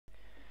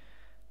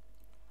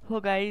Hello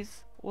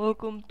guys,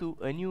 welcome to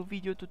a new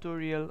video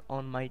tutorial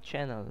on my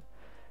channel.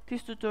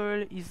 This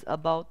tutorial is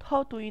about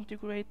how to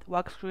integrate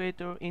Wax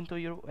Creator into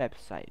your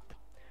website.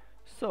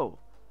 So,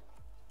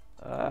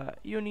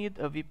 you need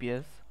a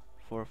VPS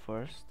for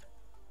first,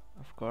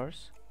 of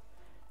course,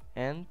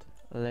 and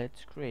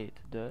let's create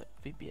the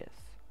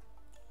VPS.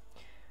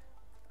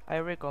 I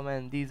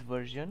recommend this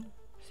version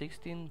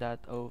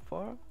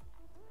 16.04.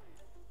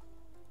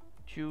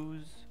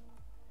 Choose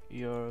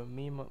your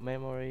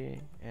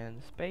memory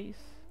and space,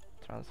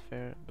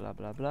 transfer, blah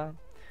blah blah,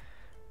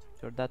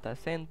 your data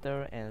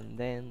center, and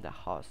then the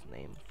host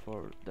name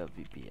for the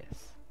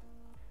VPS.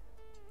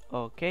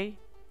 Okay,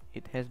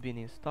 it has been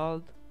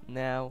installed.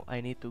 Now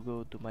I need to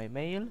go to my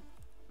mail,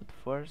 but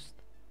first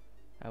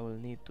I will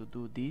need to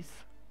do this.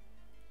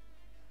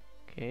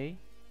 Okay,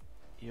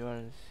 you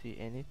won't see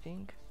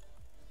anything.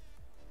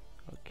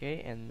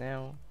 Okay, and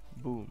now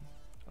boom.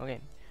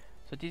 Okay,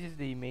 so this is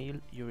the email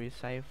you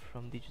receive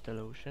from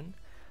DigitalOcean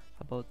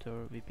about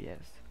your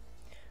VPS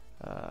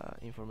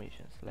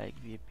informations like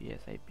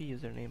VPS IP,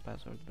 username,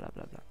 password, blah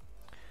blah blah.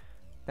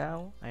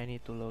 Now I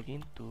need to log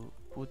in to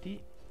PuTTY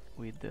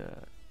with the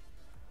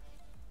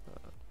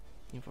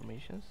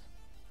informations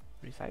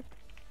received.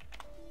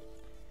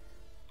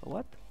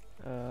 What?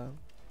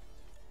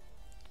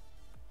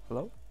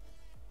 Hello?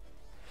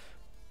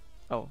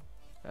 Oh,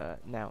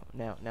 now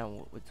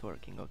it's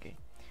working. Okay.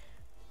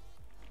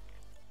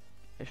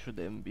 I should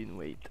have been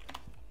wait.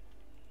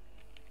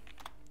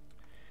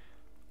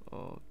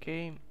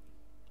 Okay,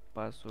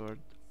 password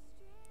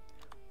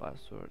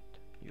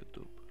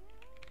YouTube.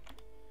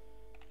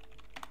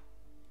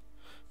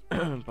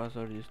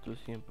 Password is too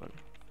simple.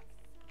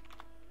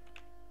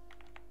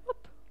 What?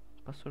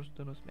 Passwords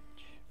do not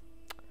match.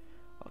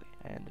 Okay,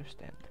 I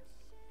understand.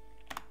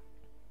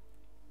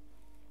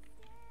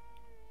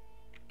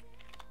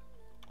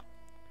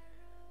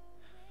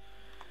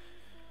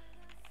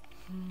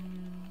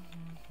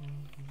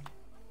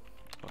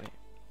 Okay,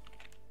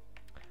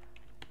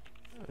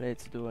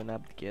 let's do an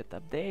apt-get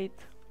update.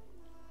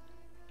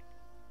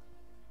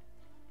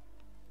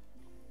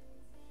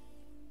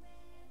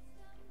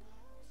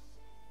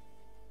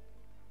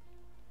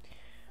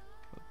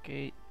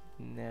 Okay,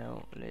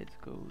 now let's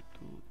go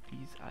to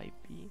this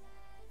IP.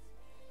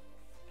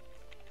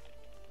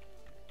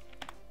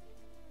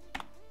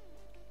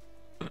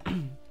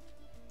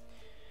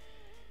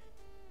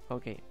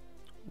 Okay,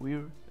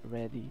 we're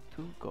ready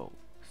to go,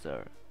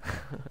 sir.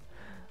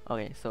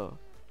 Okay, so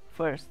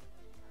first,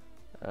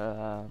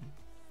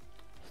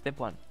 step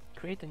 1,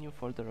 create a new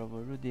folder of a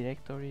root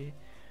directory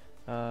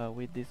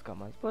with these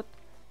commands. But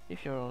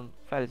if you're on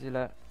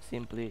FileZilla,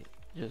 simply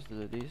just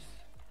do this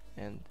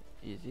and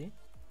easy.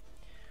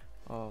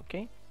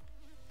 Okay,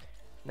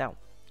 now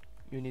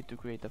you need to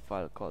create a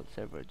file called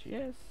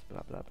server.js,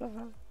 blah blah blah.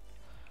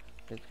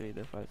 Let's create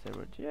the file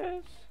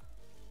server.js.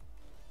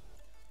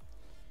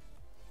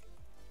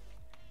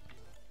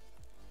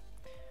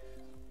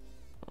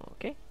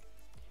 Okay,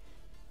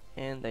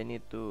 and I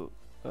need to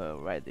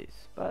write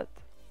this, but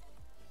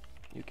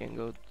you can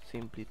go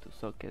simply to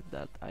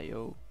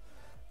socket.io,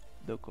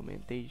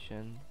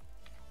 documentation,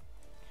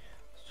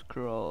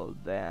 scroll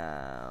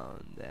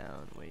down,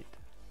 wait,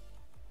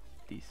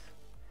 this,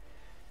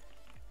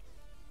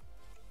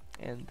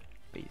 and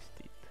paste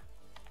it.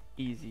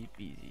 Easy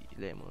peasy,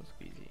 lemon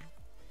squeezy.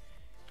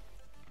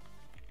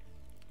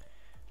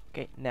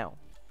 Okay, now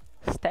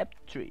step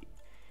 3,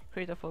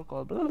 create a file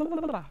called blah blah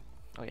blah blah.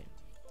 Okay,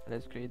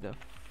 let's create the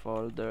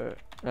folder,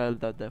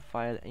 the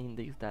file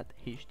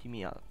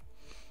index.html.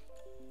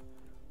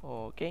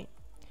 Okay,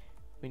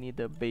 we need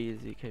the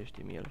basic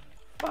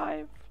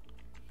HTML5,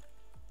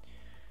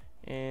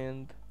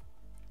 and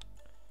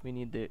we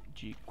need the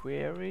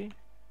jQuery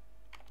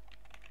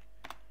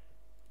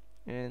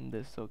and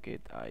the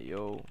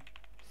socket.io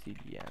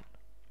CDN.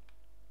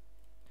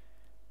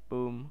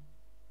 Boom,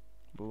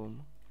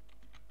 boom.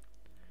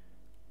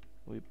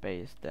 We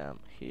paste them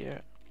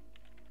here.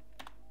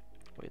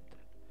 Wait.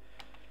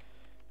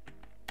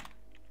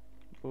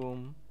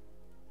 Boom.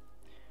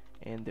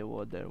 And the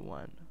other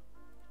one,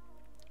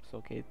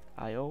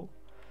 socket.io.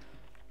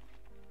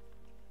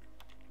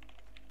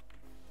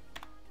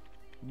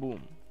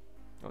 Boom.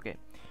 Okay.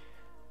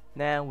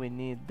 Now we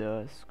need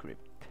the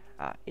script.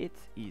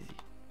 It's easy.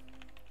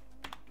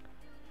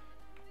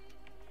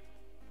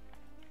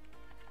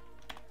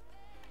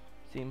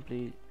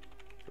 Simply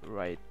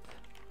write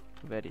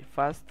very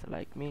fast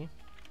like me.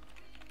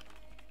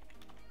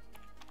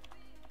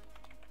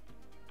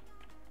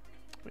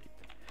 Wait,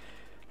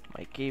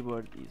 my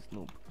keyboard is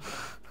noob.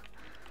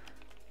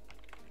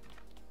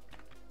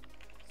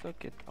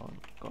 Socket on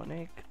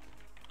connect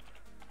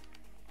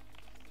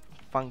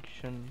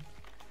function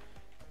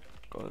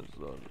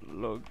console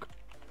log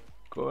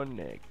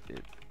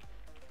connected,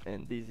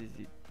 and this is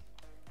it,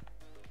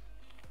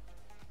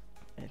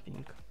 I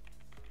think.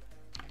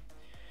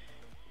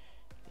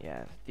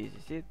 Yes, this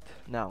is it.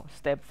 Now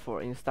step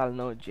 4, install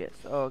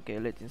Node.js. Okay,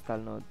 let's install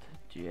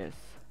Node.js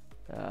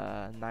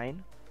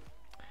 9.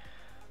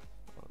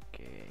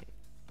 Okay,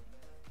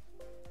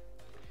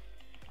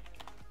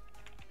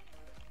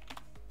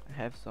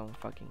 have some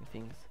fucking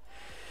things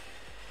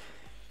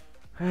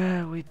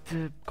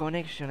with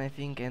connection, I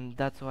think, and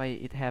that's why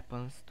it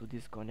happens to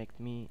disconnect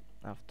me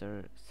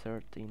after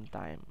certain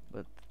time.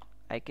 But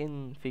I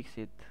can fix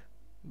it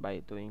by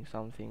doing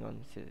something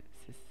on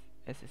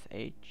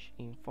SSH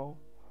info,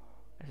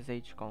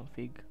 SSH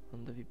config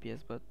on the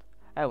VPS, but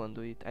I won't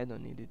do it. I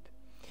don't need it.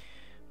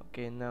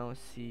 Okay, now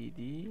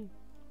cd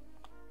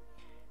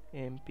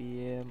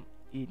npm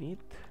init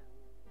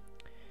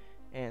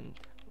and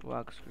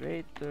wax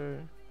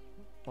creator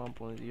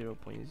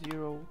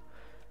 1.0.0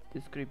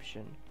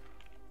 description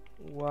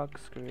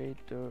wax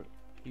creator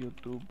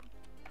YouTube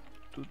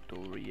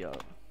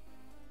tutorial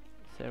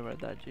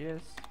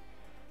server.js.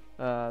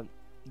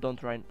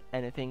 Don't write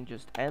anything,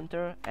 just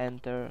enter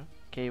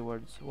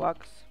keywords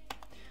wax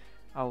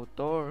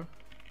author,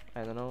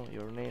 I don't know,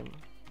 your name,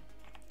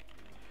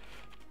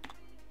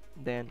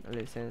 then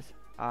license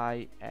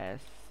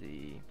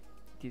ISC.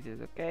 This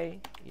is okay,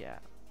 yeah,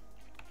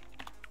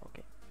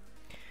 okay.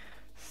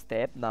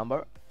 Step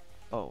number,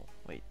 oh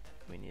wait,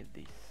 we need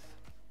this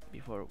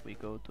before we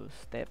go to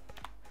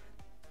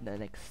the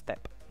next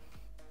step.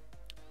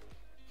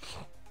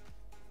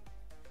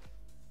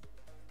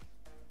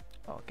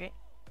 Okay,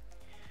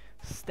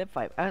 step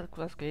 5, add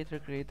class creator,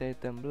 create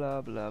item,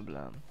 blah blah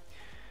blah.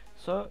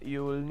 So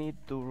you will need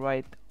to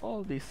write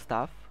all this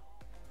stuff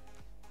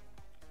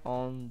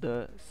on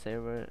the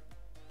server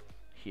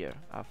here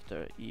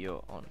after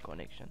EO on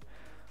connection,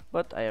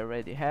 but I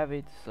already have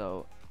it,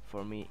 so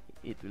for me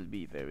it will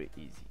be very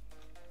easy.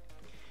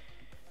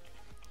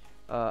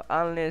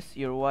 Unless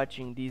you're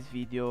watching this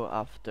video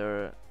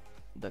after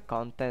the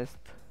contest,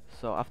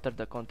 so after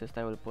the contest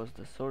I will post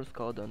the source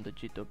code on the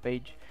Gito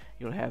page.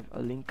 You'll have a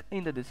link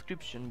in the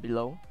description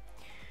below,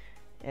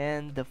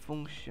 and the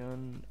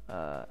function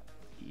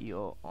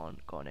IO on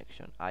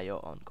connection.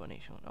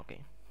 Okay,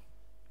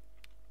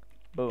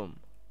 boom,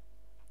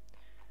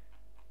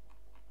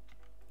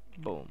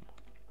 boom.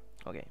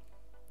 Okay,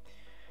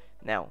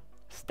 now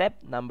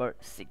step number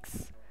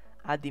 6,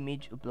 add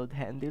image upload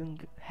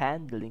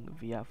handling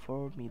via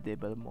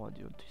formidable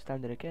module. To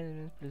start the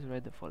requirements, please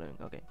write the following.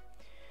 Okay,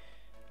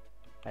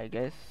 I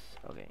guess,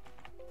 okay,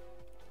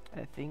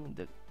 I think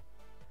that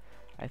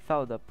I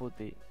thought I put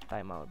the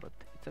timeout, but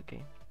it's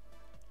okay,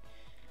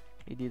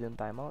 it didn't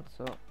time out,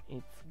 so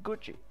it's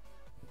Gucci.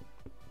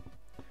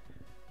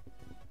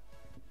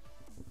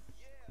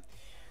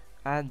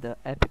 Add the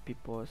app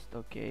post.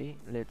 Okay,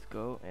 let's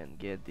go and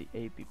get the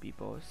app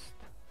post.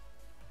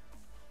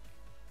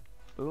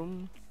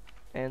 Boom,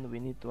 and we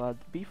need to add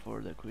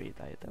before the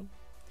create item.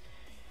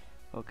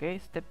 Okay,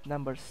 step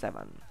number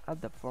 7,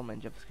 add the form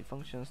and JavaScript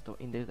functions to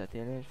index the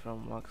image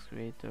from wax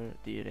creator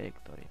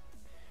directory.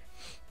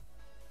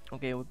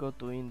 Okay, we go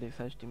to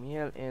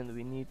index.html and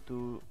we need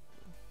to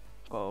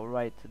go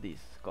write this,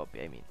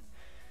 copy I mean,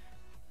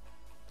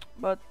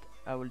 but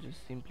I will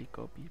just simply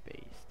copy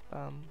paste,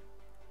 bam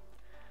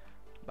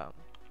bam.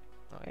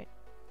 Okay,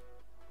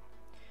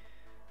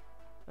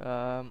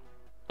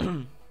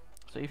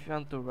 so if you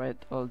want to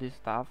write all this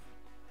stuff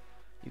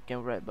you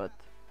can write, but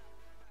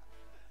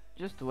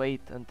just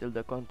wait until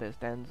the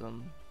contest ends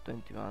on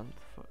 21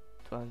 for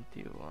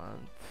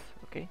 21,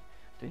 okay,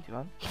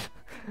 21.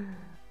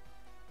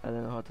 I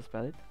don't know how to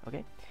spell it.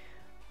 Okay,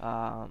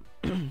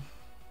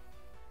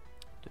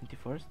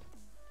 21st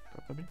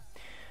probably.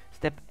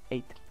 Step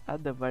 8,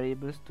 add the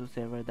variables to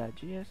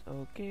server.js.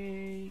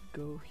 Okay,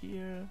 go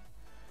here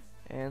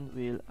and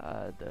we'll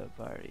add the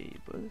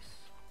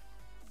variables.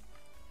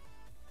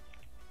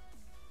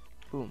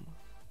 Boom.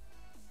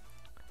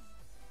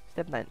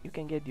 Step 9, you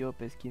can get the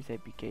OpenSkins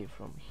APK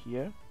from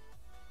here.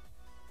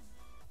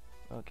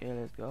 Okay,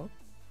 let's go.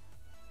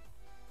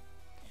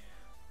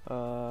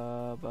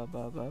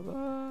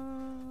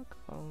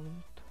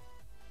 Count.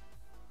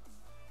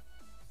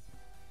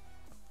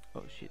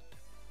 Oh shit.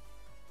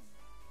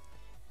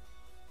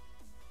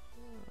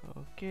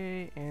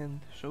 Okay, and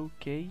show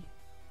K.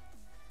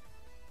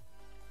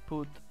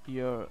 Put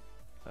your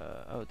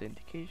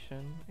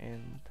authentication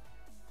and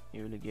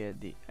you will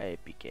get the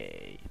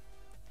APK.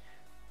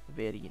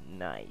 Very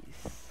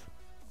nice.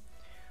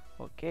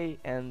 Okay,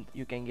 and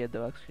you can get the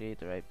Wax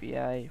Creator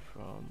API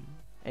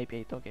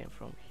token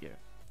from here.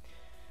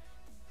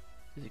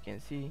 As you can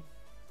see,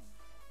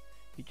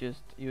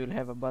 you will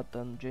have a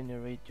button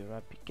generate your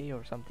APK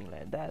or something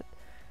like that,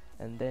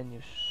 and then you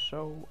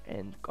show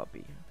and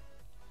copy.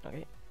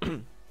 Okay,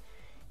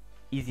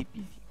 easy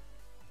peasy.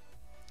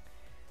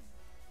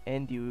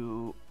 And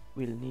you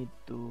will need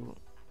to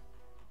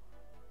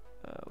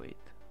wait,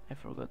 I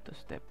forgot the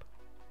step.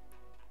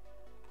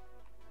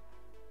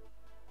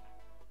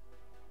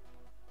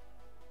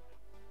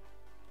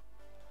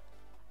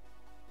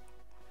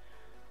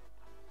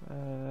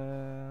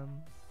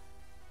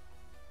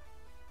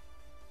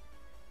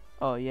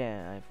 Oh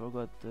yeah, I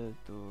forgot to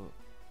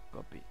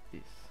copy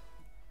this.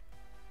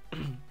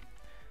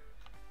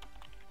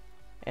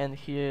 And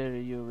here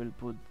you will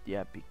put the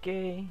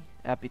API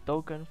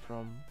token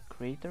from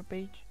creator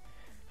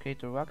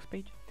wax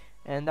page,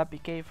 and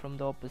APK from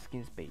the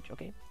OpenSkins page.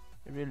 Okay,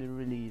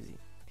 really easy.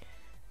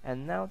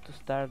 And now to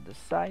start the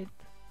site,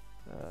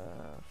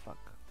 fuck.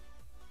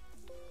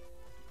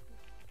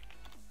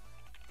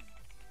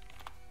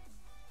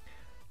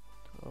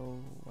 Oh,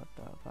 what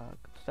the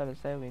fuck. To start the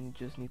site, we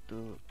just need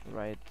to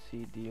write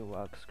cd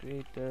wax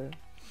creator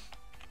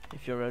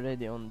if you're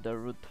already on the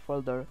root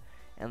folder,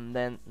 and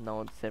then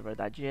node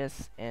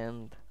server.js,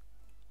 and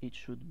it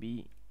should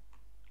be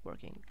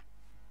working.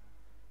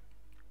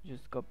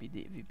 Just copy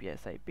the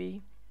VPS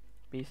IP,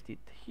 paste it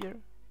here.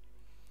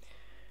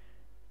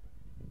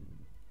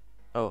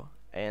 Oh,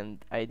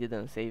 and I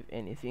didn't save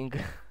anything.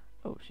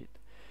 Oh shit,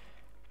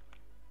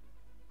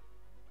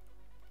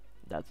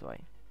 that's why.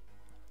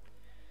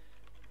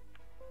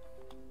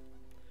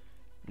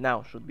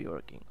 Now should be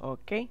working.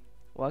 Okay,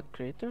 wax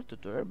creator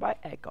tutorial by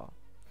Echo.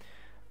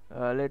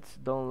 Let's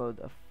download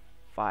a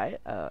file,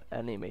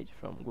 an image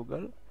from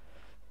Google.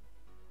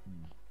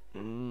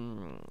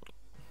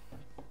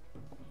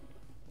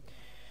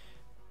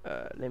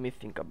 Let me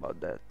think about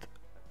that.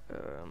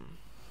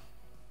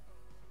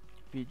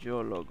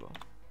 Video logo.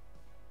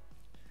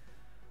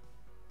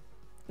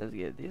 Let's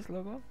get this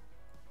logo.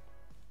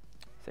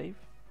 Save.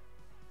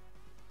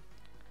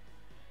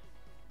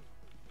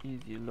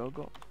 Easy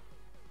logo.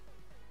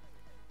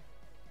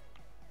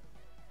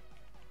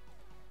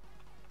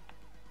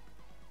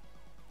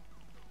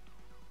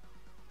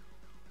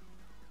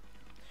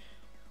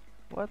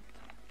 What?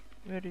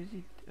 Where is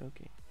it?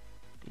 Okay.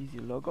 Easy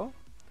logo.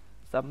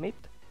 Submit.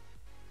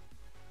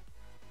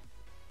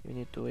 You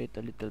need to wait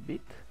a little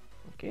bit.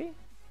 Okay.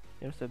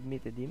 Your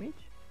submitted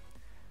image.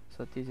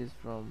 So this is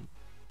from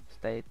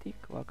static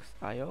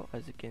wax.io.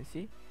 As you can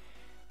see,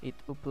 it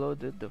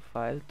uploaded the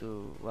file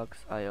to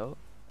wax.io.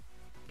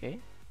 Okay.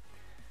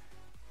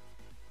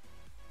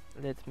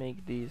 Let's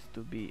make this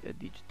to be a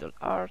digital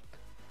art.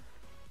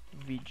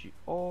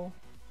 VGO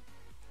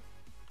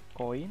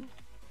coin.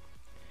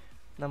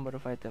 Number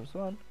of items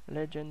 1,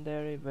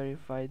 legendary,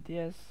 verified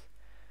yes,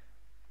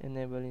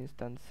 enable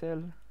instant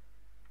sell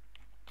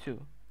 2.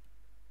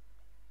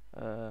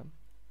 I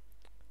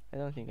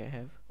don't think I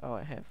have. Oh,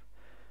 I have.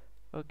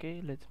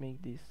 Okay, let's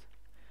make this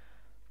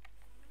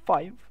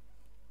 5.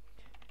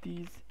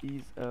 This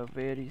is a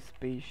very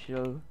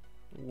special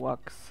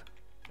wax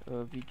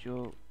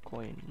video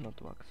coin, not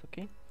wax.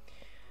 Okay,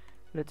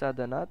 let's add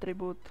an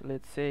attribute.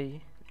 Let's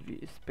say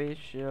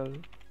special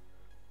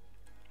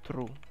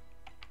true.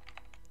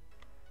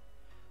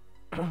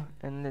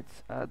 And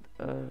let's add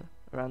a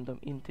random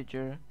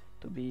integer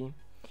to be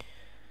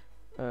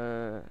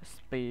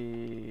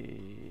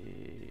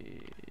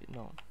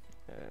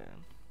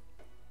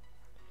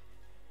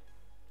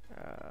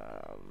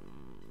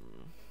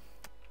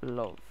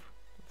love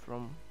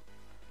from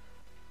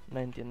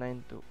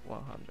 99 to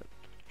 100.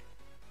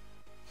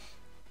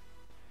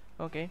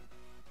 Okay,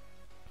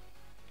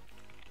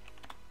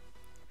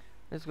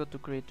 let's go to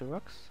creator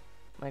wax,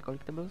 my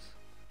collectibles,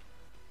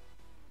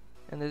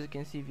 and as you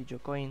can see, video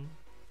coin,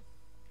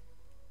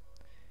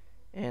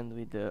 and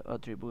with the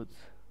attributes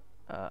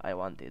I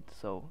wanted,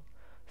 so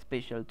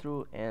special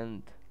true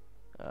and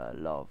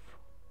love.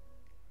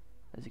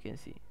 As you can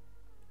see,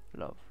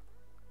 love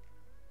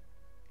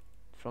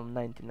from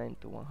 99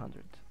 to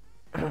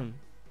 100.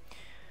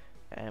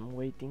 I'm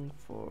waiting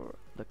for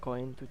the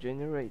coin to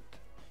generate.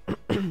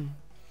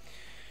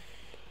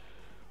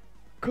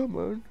 Come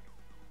on.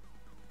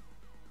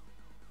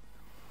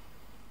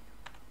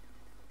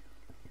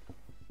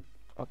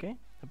 Okay,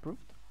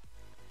 approved.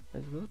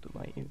 Let's go to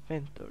my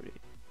inventory.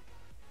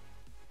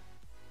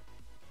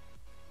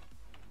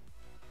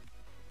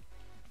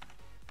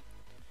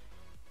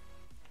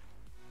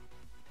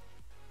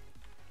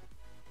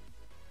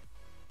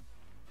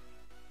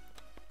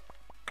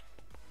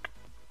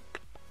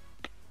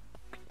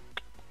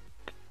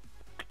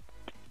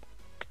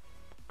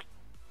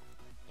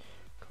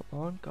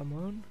 Come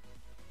on.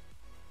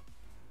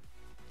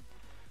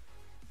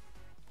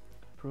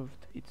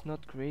 Approved. It's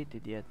not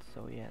created yet,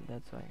 so yeah,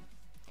 that's why.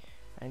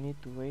 I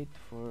need to wait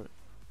for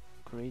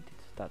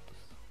created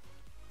status.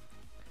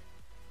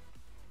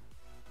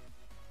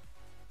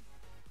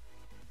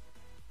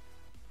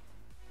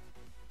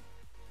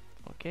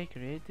 Okay,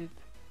 created.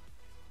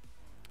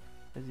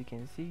 As you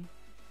can see,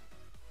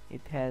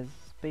 it has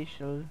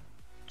special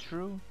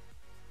true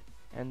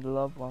and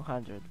love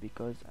 100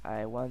 because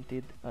I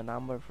wanted a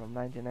number from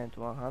 99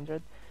 to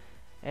 100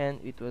 and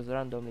it was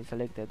randomly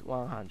selected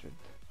 100.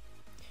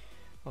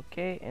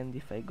 Okay, and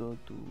if I go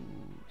to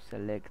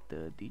select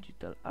the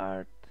digital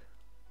art,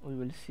 we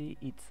will see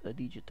it's a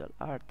digital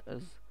art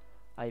as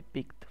I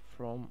picked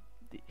from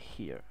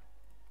here.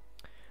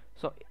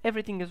 So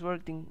everything is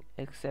working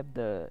except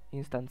the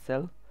instant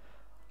cell.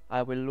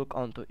 I will look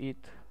onto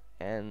it,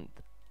 and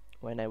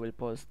when I will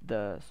post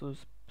the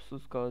source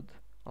code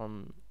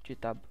on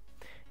GitHub,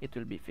 it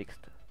will be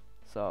fixed.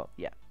 So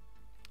yeah,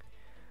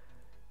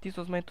 this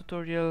was my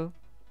tutorial.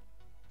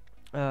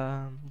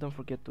 Don't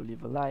forget to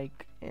leave a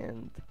like,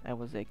 and I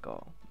was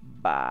Echo.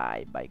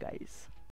 Bye guys.